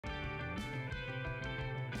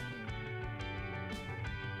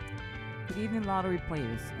Good evening, lottery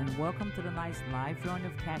players, and welcome to the nice live drawing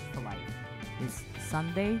of Cash for Life. It's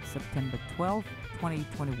Sunday, September 12th,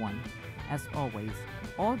 2021. As always,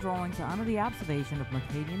 all drawings are under the observation of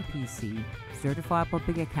Mercadian PC, certified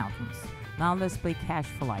public accountants. Now let's play Cash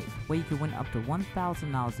for Life, where you can win up to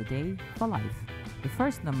 $1,000 a day for life. The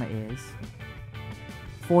first number is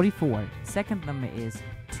 44. Second number is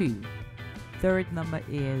 2. Third number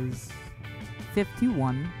is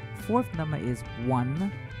 51. Fourth number is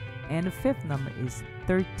 1. And the fifth number is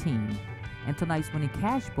 13. And tonight's winning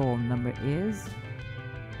cash ball number is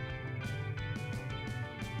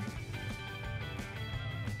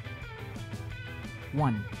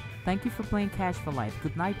 1. Thank you for playing Cash for Life.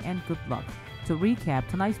 Good night and good luck. To recap,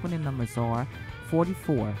 tonight's winning numbers are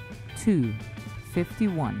 44, 2,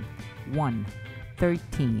 51, 1,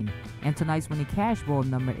 13. And tonight's winning cash ball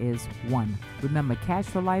number is 1. Remember, Cash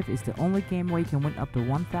for Life is the only game where you can win up to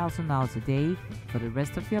 $1,000 a day for the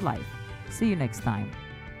rest of your life. See you next time.